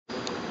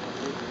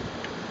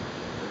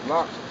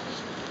Lock.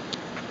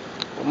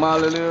 What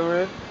model it is,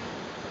 Red?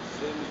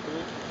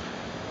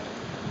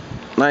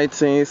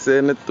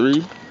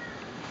 1973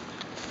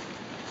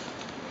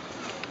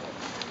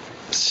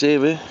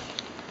 Chevy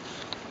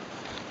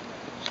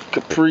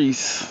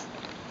Caprice.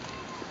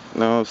 You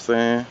know what I'm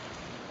saying?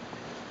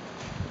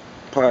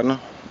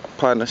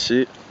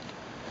 Partnership.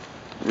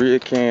 Rear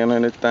cam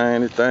and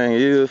everything. This thing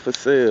is for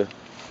sale.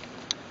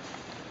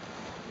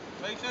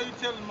 Make sure you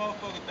tell the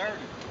motherfucker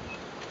dirty.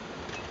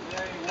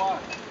 It ain't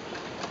washed.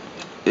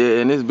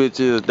 Yeah, and this bitch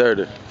is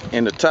dirty.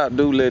 And the top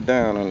do let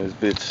down on this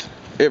bitch.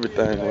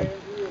 Everything.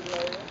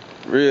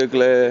 Real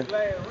glad.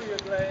 Real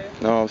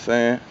glad. Know what I'm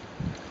saying?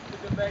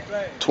 Look at back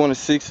glass.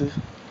 26s.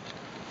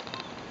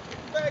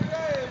 Back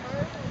glass,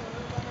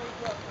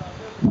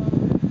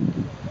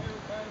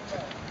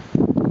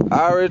 man. I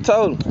already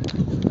told him.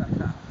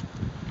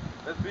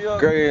 Let's be up.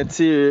 Gray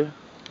interior.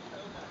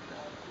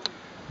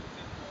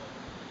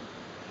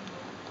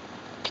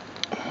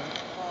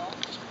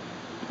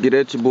 Get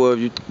at your boy if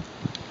you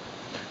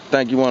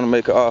think you want to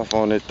make an offer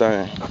on this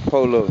thing.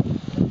 Polo.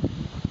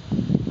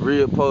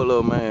 Real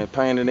polo, man.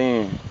 Painted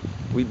in.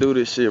 We do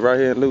this shit right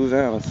here in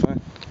Louisiana, son.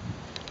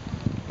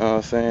 Know what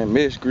I'm saying?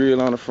 Mesh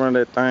grill on the front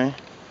of that thing.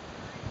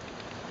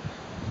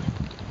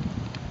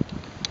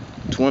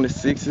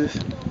 26s.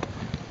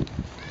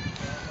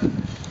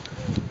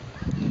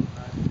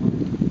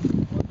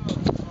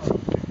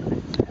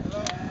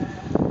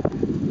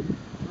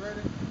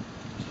 Ready?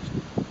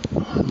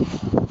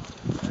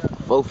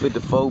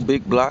 454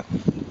 big block.